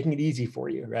one, making it easy for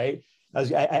you, right?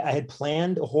 I had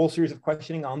planned a whole series of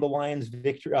questioning on the Lions'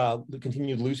 victory, the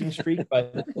continued losing streak,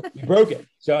 but we broke it.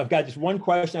 So I've got just one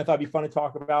question I thought it'd be fun to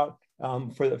talk about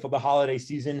for the holiday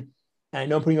season. And I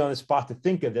know I'm putting you on the spot to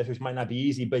think of this, which might not be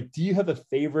easy, but do you have a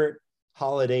favorite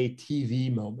holiday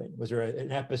TV moment? Was there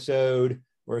an episode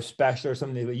or a special or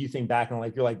something that you think back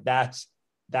and you're like, that's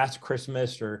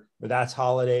Christmas or that's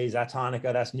holidays, that's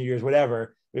Hanukkah, that's New Year's,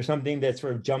 whatever. There's something that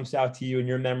sort of jumps out to you in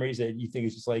your memories that you think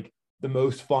is just like the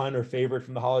most fun or favorite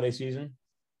from the holiday season?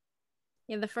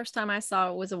 Yeah, the first time I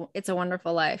saw it was It's a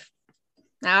Wonderful Life.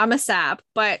 I'm a sap,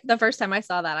 but the first time I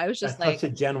saw that, I was just That's such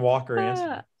a Jen Walker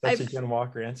answer. Such a Jen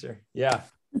Walker answer. Yeah.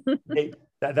 Hey,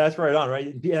 that's right on,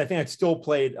 right? And I think it's still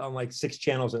played on like 6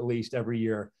 channels at least every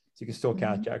year. So you can still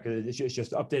catch that because it's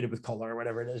just updated with color or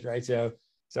whatever it is, right? So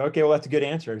okay, well, that's a good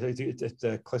answer. It's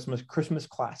a Christmas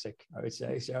classic, I would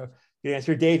say. So good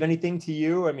answer. Dave, anything to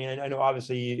you? I mean, I know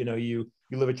obviously, you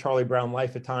live a Charlie Brown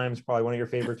life at times, probably one of your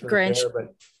favorites right Grinch. there,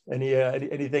 but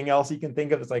anything else you can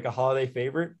think of that's like a holiday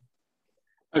favorite?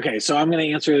 Okay, so I'm going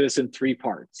to answer this in 3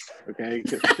 parts. Okay.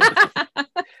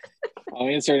 I'll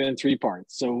answer it in 3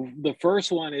 parts. So the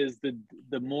first one is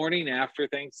the morning after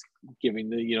Thanksgiving,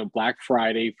 the Black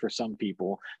Friday for some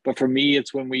people, but for me,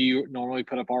 it's when we normally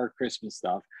put up our Christmas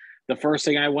stuff. The first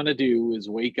thing I want to do is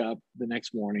wake up the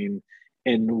next morning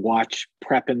and watch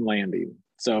Prep and Landing.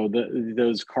 So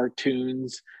those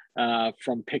cartoons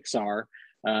from Pixar,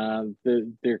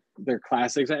 they're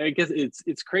classics. I guess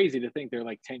it's crazy to think they're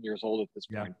like 10 years old at this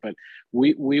point, but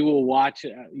we will watch,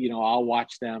 I'll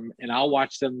watch them, and I'll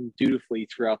watch them dutifully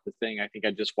throughout the thing. I think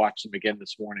I just watched them again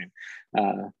this morning.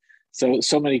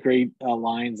 So many great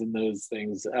lines in those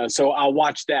things. So I'll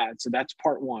watch that. So that's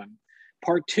part 1.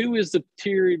 Part 2 is the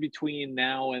period between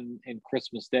now and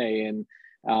Christmas Day. And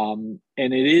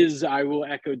it is, I will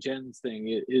echo Jen's thing.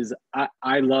 It is,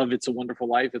 I love It's a Wonderful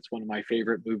Life. It's one of my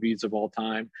favorite movies of all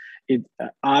time. It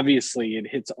obviously it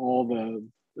hits all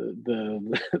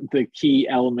the key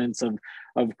elements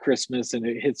of Christmas, and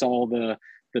it hits all the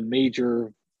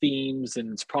major themes,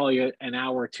 and it's probably an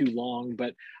hour too long,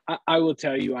 but I will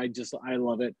tell you, I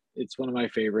love it. It's one of my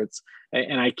favorites,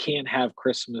 and I can't have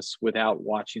Christmas without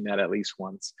watching that at least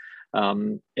once.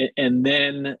 And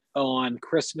then on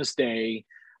Christmas Day,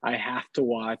 I have to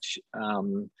watch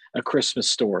A Christmas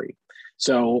Story.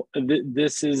 So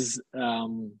this is,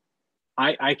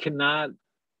 I cannot,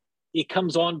 it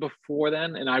comes on before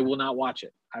then, and I will not watch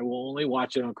it. I will only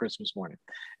watch it on Christmas morning.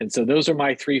 And so those are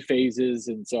my 3 phases.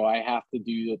 And so I have to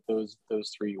do those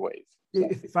 3 ways. So.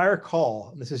 If I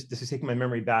recall, this is taking my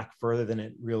memory back further than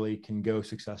it really can go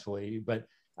successfully, but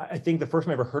I think the first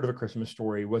time I ever heard of A Christmas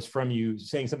Story was from you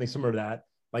saying something similar to that,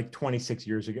 like 26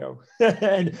 years ago.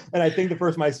 and I think the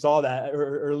first time I saw that,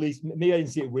 or at least maybe I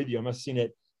didn't see it with you. I must have seen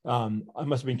it. I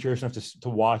must have been curious enough to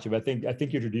watch it. But I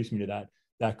think you introduced me to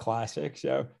that classic.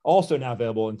 So also now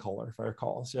available in color, if I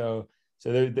recall. So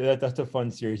that's a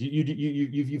fun series.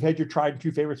 You've had your tried and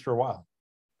true favorites for a while.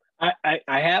 I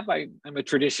have. I'm a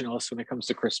traditionalist when it comes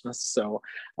to Christmas, so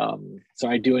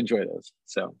I do enjoy those.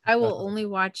 So I will only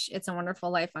watch It's a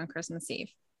Wonderful Life on Christmas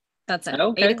Eve. That's it.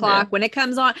 Okay, 8 o'clock when it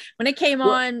comes on. When it came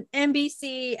on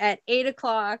NBC at 8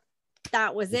 o'clock,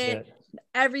 that was it.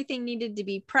 Everything needed to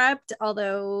be prepped.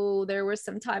 Although there were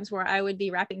some times where I would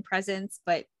be wrapping presents,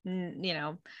 but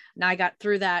now I got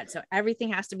through that. So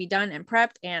everything has to be done and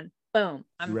prepped, and boom,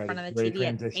 I'm in front of the TV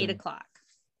at 8 o'clock.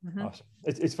 Mm-hmm. Awesome.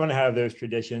 It's fun to have those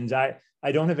traditions. I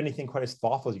don't have anything quite as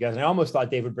thoughtful as you guys. And I almost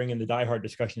thought Dave would bring in the Die Hard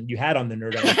discussion you had on the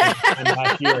Nerd Hour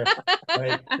last year.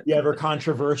 Right? The ever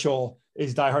controversial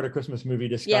is Die Hard a Christmas movie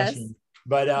discussion. Yes.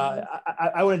 But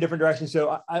I went a different direction.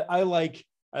 So I like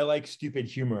stupid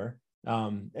humor.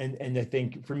 And I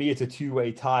think for me, it's a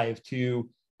 2-way tie of 2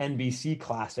 NBC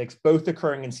classics, both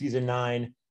occurring in season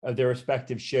 9 of their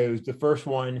respective shows. The first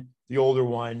one, the older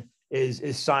one, is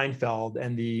Seinfeld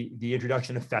and the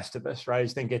introduction of Festivus, right? I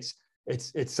just think it's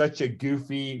such a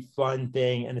goofy, fun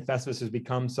thing, and the Festivus has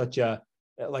become such a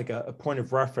point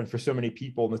of reference for so many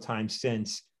people in the time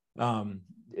since. I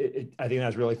think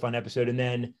that's a really fun episode. And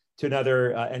then to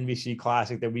another NBC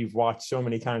classic that we've watched so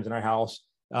many times in our house,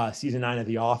 season 9 of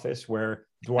The Office, where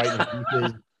Dwight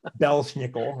is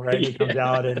Belschnickel, right? He comes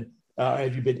out and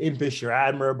have you been impish or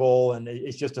admirable? And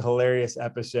it's just a hilarious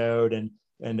episode. And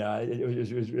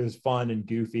it was fun and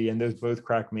goofy, and those both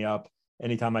crack me up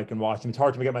anytime I can watch them. It's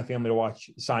hard to get my family to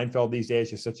watch Seinfeld these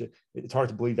days. It's hard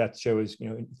to believe that show is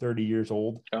 30 years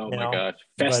old. Oh my gosh,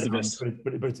 Festivus!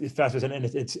 But it's Festivus, and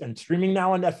it's streaming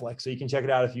now on Netflix, so you can check it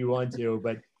out if you want to.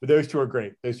 But those 2 are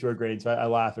great. So I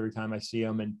laugh every time I see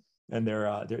them, and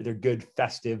they're good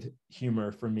festive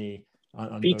humor for me.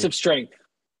 On Feats of strength.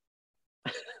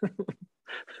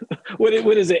 What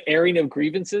is it? Airing of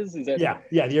grievances? Is that? Yeah.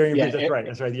 The airing of grievances.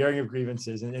 That's right. The airing of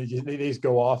grievances, and they just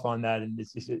go off on that, and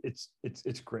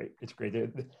it's great. It's great.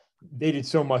 They did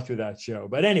so much with that show.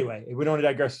 But anyway, we don't want to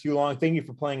digress too long. Thank you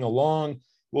for playing along.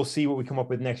 We'll see what we come up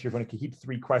with next year. If we want to keep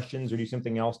 3 questions or do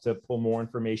something else to pull more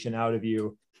information out of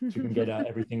you, so we can get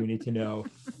everything we need to know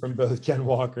from both Jen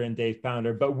Walker and Dave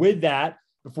Pounder. But with that,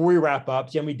 before we wrap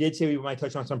up, Jen, we did say we might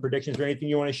touch on some predictions. Or anything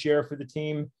you want to share for the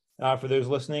team, for those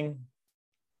listening?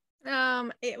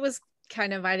 It was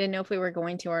kind of, I didn't know if we were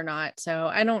going to or not, so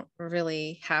I don't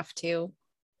really have to.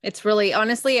 It's really,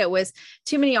 honestly, it was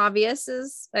too many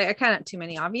obviouses.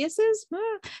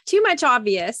 Too much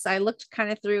obvious. I looked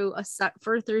kind of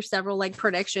through several like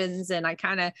predictions, and I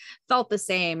kind of felt the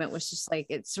same. It was just like,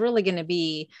 it's really going to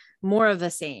be more of the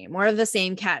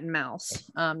same cat and mouse.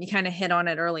 You kind of hit on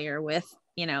it earlier with,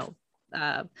 Putin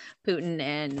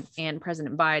and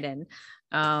President Biden.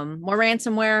 More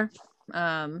ransomware,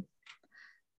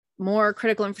 more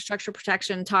critical infrastructure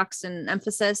protection talks and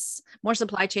emphasis, more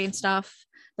supply chain stuff.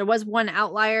 There was one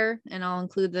outlier, and I'll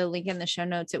include the link in the show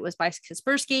notes. It was by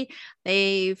Kaspersky.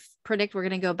 They predict we're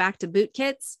going to go back to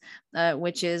bootkits,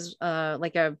 which is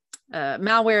like a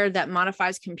malware that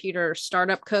modifies computer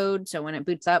startup code. So when it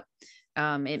boots up,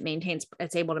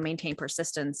 it's able to maintain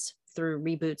persistence through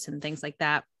reboots and things like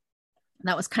that.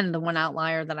 That was kind of the one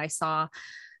outlier that I saw.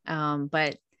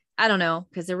 But I don't know,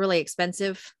 because they're really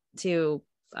expensive to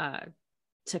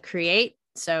create,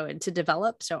 and to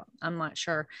develop. So I'm not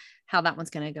sure how that one's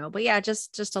going to go, but yeah,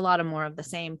 just a lot of more of the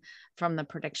same from the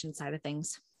prediction side of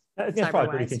things. I think that's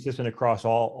probably pretty consistent across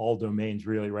all domains,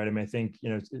 really, right? I mean, I think,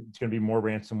 it's going to be more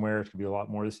ransomware. It's going to be a lot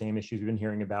more of the same issues we've been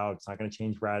hearing about. It's not going to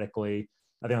change radically.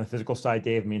 I think on the physical side,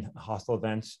 Dave, I mean, hostile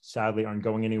events sadly aren't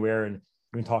going anywhere. And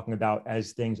we've been talking about,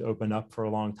 as things open up for a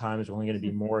long time, there's only going to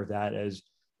be more of that as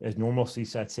normalcy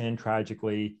sets in.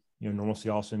 Tragically, normalcy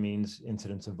also means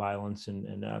incidents of violence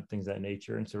and things of that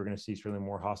nature. And so we're going to see certainly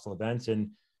more hostile events.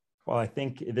 And while I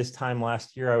think this time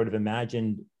last year, I would have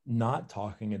imagined not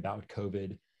talking about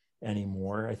COVID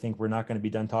anymore, I think we're not going to be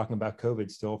done talking about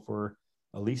COVID still for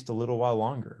at least a little while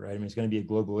longer, right? I mean, it's going to be a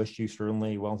global issue,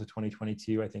 certainly well into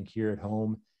 2022. I think here at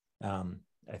home,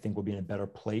 I think we'll be in a better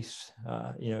place,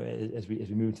 as we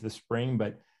move into the spring,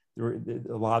 but there were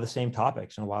a lot of the same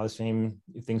topics and a lot of the same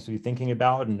things to be thinking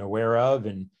about and aware of,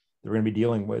 and that we're going to be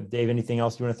dealing with. Dave, anything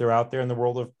else you want to throw out there in the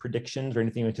world of predictions or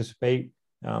anything you anticipate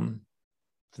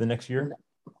for the next year?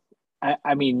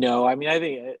 I mean, no. I mean, I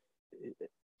think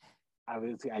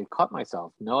I caught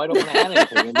myself. No, I don't want to add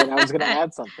anything, and then I was going to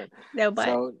add something. No, but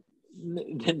so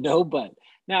no, but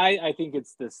no. I think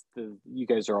it's this. You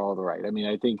guys are all right. I mean,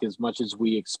 I think as much as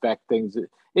we expect things,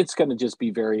 it's going to just be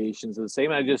variations of the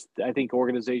same. I think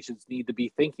organizations need to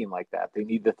be thinking like that. They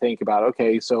need to think about,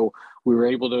 okay, so we were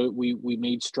able to we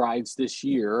made strides this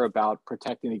year about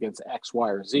protecting against X, Y,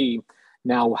 or Z.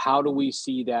 Now, how do we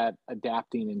see that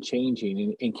adapting and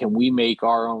changing? And can we make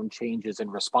our own changes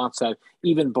in response to that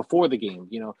even before the game?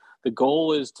 The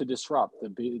goal is to disrupt,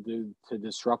 to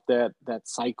disrupt that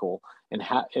cycle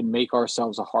and make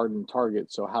ourselves a hardened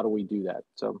target. So how do we do that?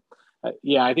 So,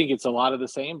 I think it's a lot of the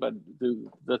same, but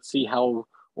let's see how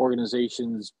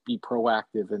organizations be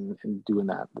proactive in doing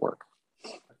that work.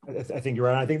 I think you're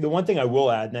right. I think the one thing I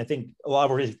will add, and I think a lot of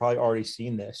organizations probably already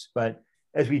seen this, but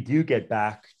as we do get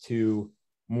back to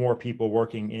more people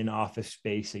working in office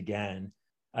space again,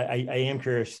 I am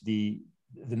curious the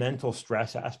mental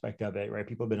stress aspect of it, right?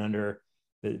 People have been under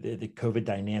the COVID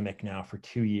dynamic now for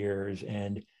 2 years.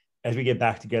 And as we get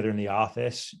back together in the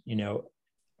office,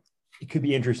 it could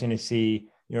be interesting to see,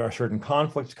 are certain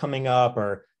conflicts coming up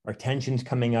or tensions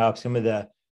coming up, some of the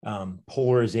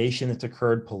polarization that's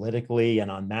occurred politically and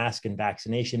on mask and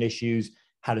vaccination issues.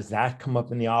 How does that come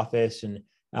up in the office? And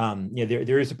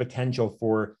there is a potential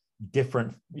for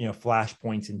different,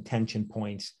 flashpoints and tension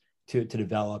points to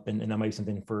develop, and that might be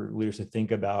something for leaders to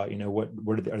think about.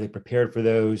 Are they prepared for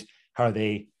those? How are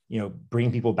they,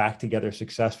 bringing people back together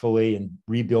successfully and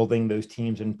rebuilding those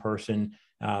teams in person?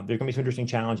 There are going to be some interesting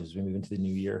challenges as we move into the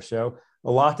new year. So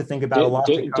a lot to think about.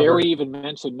 Gary even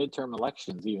mentioned midterm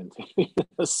elections, even.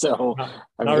 So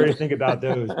not ready to think about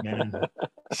those, man.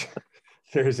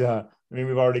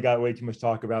 We've already got way too much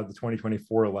talk about the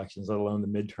 2024 elections, let alone the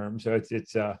midterm. So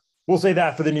it's we'll say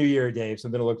that for the new year, Dave,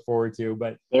 something to look forward to.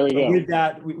 But there we go. With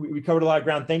that, we covered a lot of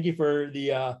ground. Thank you for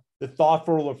the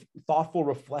thoughtful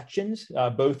reflections,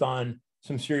 both on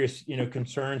some serious,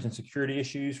 concerns and security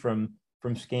issues from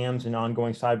scams and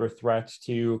ongoing cyber threats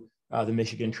to the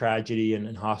Michigan tragedy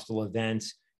and hostile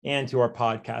events, and to our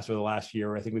podcast over the last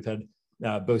year. I think we've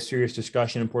had both serious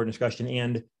discussion, important discussion,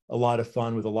 and a lot of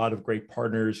fun with a lot of great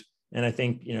partners. And I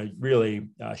think, really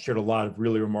shared a lot of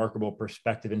really remarkable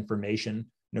perspective information,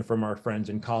 from our friends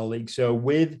and colleagues. So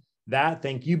with that,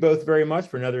 thank you both very much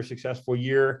for another successful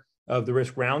year of the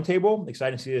Risk Roundtable.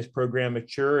 Excited to see this program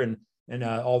mature and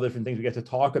all the different things we get to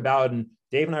talk about. And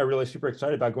Dave and I are really super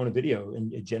excited about going to video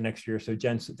in next year. So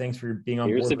Jen, thanks for being on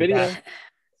board. Here's the video. That.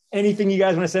 Anything you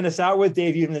guys want to send us out with?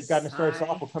 Dave, you've gotten to start us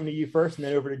off. We'll come to you first and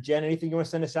then over to Jen. Anything you want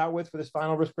to send us out with for this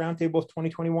final Risk Roundtable of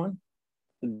 2021?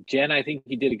 Jen, I think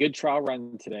you did a good trial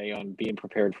run today on being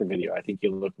prepared for video. I think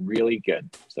you look really good.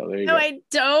 So there you go. No, I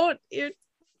don't.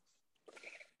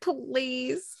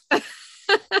 Please.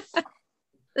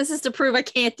 This is to prove I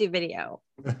can't do video.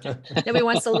 Nobody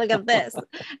wants to look at this.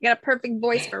 I got a perfect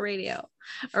voice for radio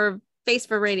or face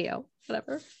for radio,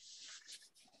 whatever.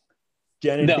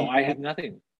 Jen, no, I have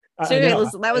nothing. That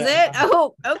was it.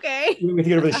 Oh, okay. We had to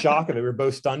get over the shock of it. We were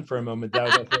both stunned for a moment.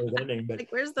 That was ending. But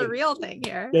like, where's the real thing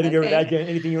here? Getting over that, Jen,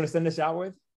 anything you want to send us out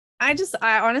with? I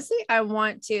honestly, I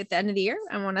want to, at the end of the year,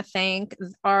 I want to thank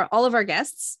all of our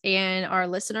guests and our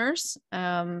listeners,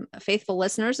 faithful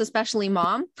listeners, especially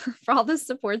Mom, for all the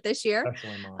support this year.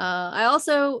 Especially Mom. I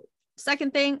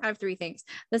have three things.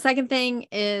 The second thing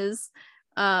is,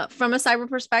 from a cyber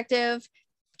perspective,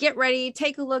 get ready,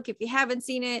 take a look. If you haven't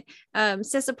seen it,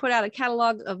 CISA put out a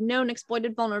catalog of known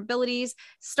exploited vulnerabilities.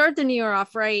 Start the new year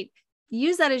off right.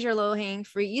 Use that as your low hanging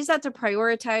fruit. Use that to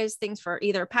prioritize things for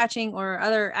either patching or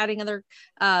adding other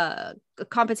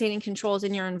compensating controls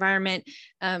in your environment.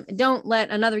 Don't let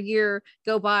another year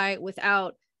go by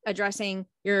without addressing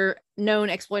your known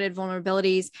exploited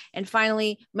vulnerabilities. And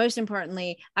finally, most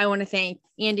importantly, I want to thank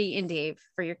Andy and Dave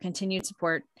for your continued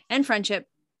support and friendship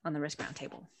on the Risk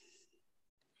Roundtable.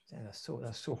 Yeah,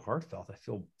 that's so heartfelt. I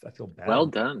feel bad. Well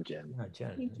done, Jen. Yeah,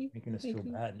 Jen, Thank you. making us Thank feel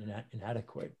you. bad and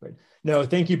inadequate. But no,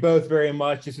 thank you both very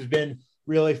much. This has been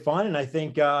really fun, and I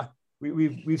think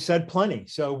we've said plenty.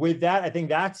 So with that, I think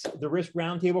that's the Risk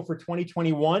Roundtable for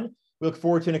 2021. We look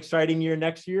forward to an exciting year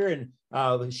next year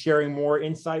and sharing more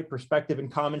insight, perspective,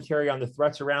 and commentary on the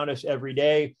threats around us every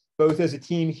day, both as a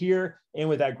team here and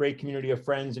with that great community of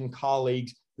friends and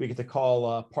colleagues we get to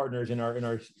call partners in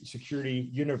our security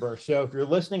universe. So if you're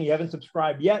listening, you haven't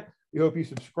subscribed yet, we hope you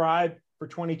subscribe for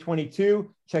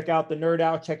 2022. Check out the Nerd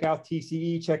Out, check out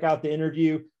TCE, check out the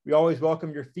interview. We always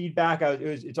welcome your feedback.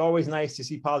 It's always nice to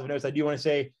see positive notes. I do want to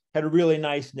say, had a really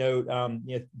nice note,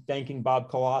 thanking Bob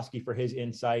Kowalski for his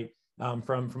insight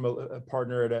from a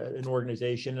partner at an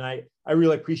organization. And I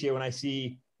really appreciate when I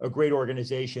see a great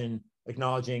organization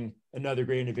acknowledging another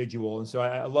great individual. And so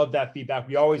I love that feedback.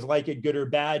 We always like it, good or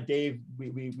bad. Dave,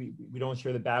 we don't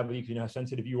share the bad with you because you know how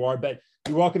sensitive you are, but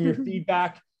we welcome your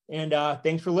feedback. And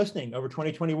thanks for listening over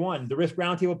 2021. The Risk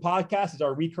Roundtable podcast is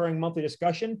our recurring monthly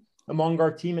discussion among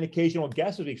our team and occasional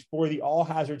guests as we explore the all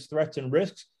hazards, threats, and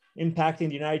risks impacting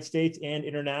the United States and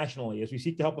internationally. As we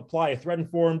seek to help apply a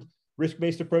threat-informed,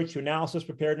 risk-based approach to analysis,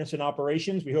 preparedness, and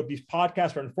operations, we hope these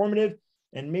podcasts are informative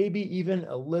and maybe even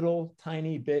a little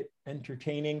tiny bit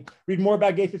entertaining. Read more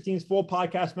about Gate 15's full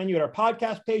podcast menu at our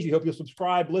podcast page. We hope you'll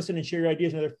subscribe, listen, and share your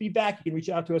ideas and other feedback. You can reach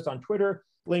out to us on Twitter,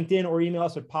 LinkedIn, or email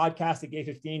us at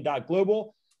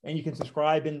podcast@gate15.global. And you can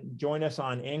subscribe and join us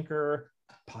on Anchor,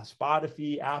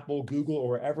 Spotify, Apple, Google, or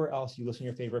wherever else you listen to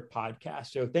your favorite podcast.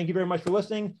 So thank you very much for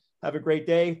listening. Have a great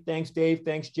day. Thanks, Dave.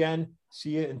 Thanks, Jen.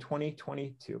 See you in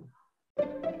 2022.